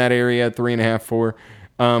 somewhere in that area. 3.5, 4.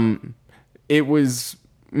 It was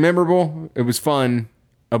memorable. It was fun.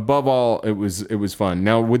 Above all, it was fun.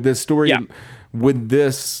 Now, with this story, would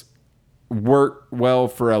this work well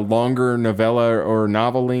for a longer novella or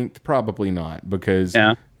novel length? Probably not, because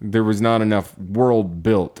there was not enough world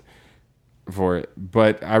built for it.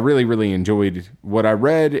 But I really, really enjoyed what I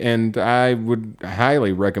read, and I would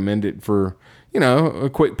highly recommend it for, a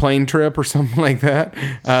quick plane trip or something like that.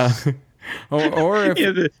 Or if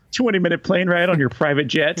the 20-minute plane ride on your private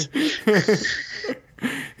jet.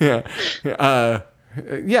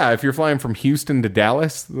 If you're flying from Houston to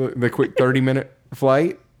Dallas, the quick 30-minute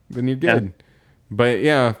flight, then you're good. But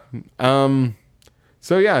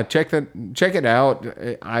check it out.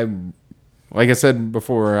 Like I said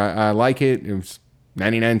before, I like it. It was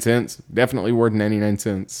 99 cents. Definitely worth 99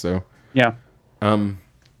 cents. So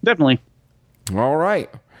definitely. All right.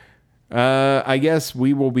 I guess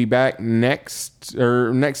we will be back next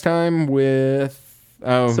time with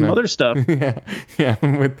some other stuff.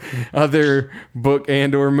 with other book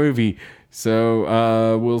and or movie.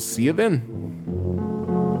 So we'll see you then.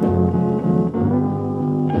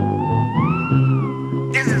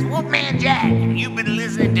 This is Wolfman Jack, and you've been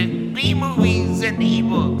listening to B-Movies and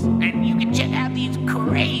E-Books, and you can check out these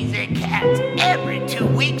crazy cats every 2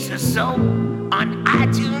 weeks or so on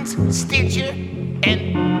iTunes, Stitcher,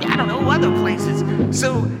 and I don't know, other places.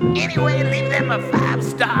 So anyway, leave them a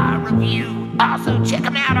 5-star review. Also, check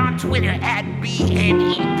them out on Twitter at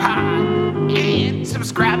B&E Pod, and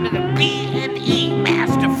subscribe to the B&E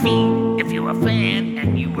Master Feed if you're a fan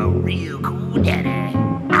and you a real cool daddy.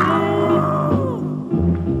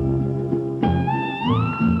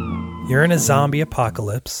 You're in a zombie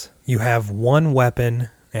apocalypse. You have one weapon,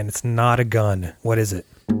 and it's not a gun. What is it?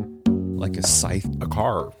 Like a scythe, a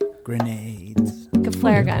car. Grenades. Like a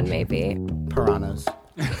flare gun, maybe. Piranhas.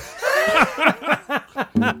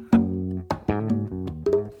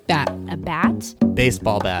 Bat. A bat?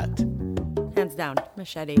 Baseball bat. Hands down.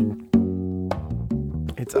 Machete.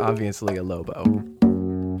 It's obviously a Lobo.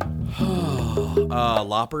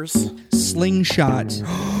 Loppers. Slingshot.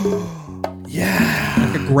 Yeah.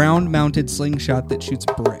 Like a ground-mounted slingshot that shoots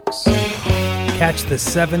bricks. Catch the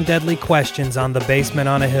 7 deadly questions on The Basement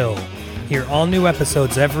on a Hill. Hear all new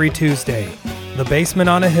episodes every Tuesday. The Basement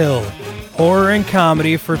on a Hill. Horror and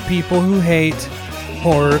comedy for people who hate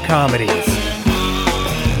horror comedies.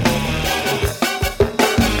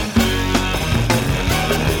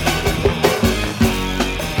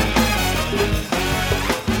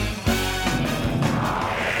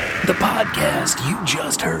 The podcast you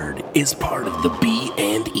just heard is part of the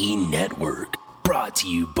B&E Network, brought to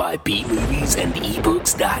you by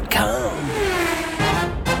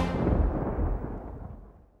bmoviesandebooks.com.